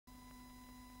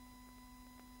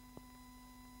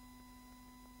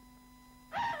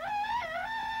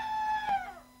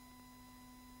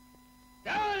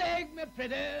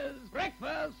fritters,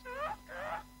 breakfast.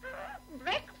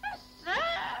 Breakfast, sir,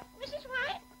 Mrs.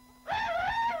 White.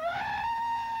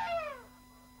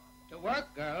 To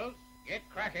work, girls. Get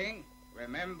cracking.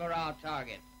 Remember our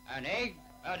target. An egg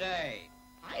a day.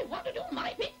 I want to do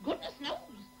my bit, goodness knows.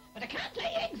 But I can't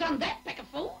lay eggs on that peck of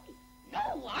food.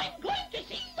 No, I'm going to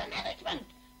see the management.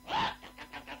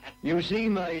 You see,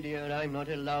 my dear, I'm not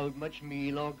allowed much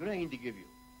meal or grain to give you.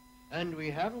 And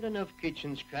we haven't enough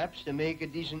kitchen scraps to make a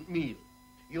decent meal.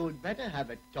 You'd better have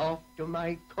a talk to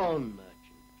my corn merchant.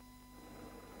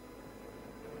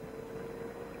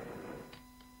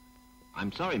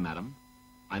 I'm sorry, madam.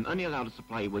 I'm only allowed to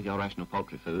supply you with your ration of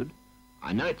poultry food.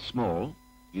 I know it's small.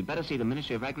 You'd better see the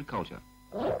Ministry of Agriculture.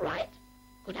 All right.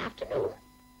 Good afternoon.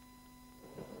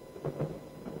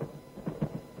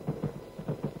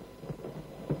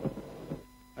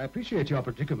 I appreciate your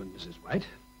predicament, Mrs. White,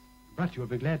 but you'll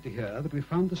be glad to hear that we've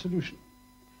found the solution.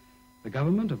 The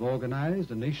government have organized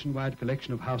a nationwide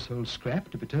collection of household scrap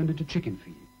to be turned into chicken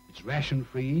feed. It's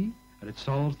ration-free, and it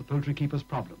solves the poultry keepers'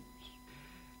 problems.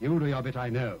 You'll do your bit, I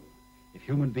know, if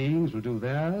human beings will do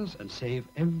theirs and save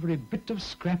every bit of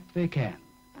scrap they can.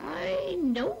 I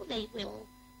know they will.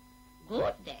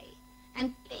 Good day.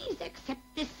 And please accept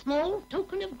this small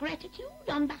token of gratitude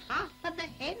on behalf of the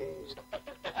hens.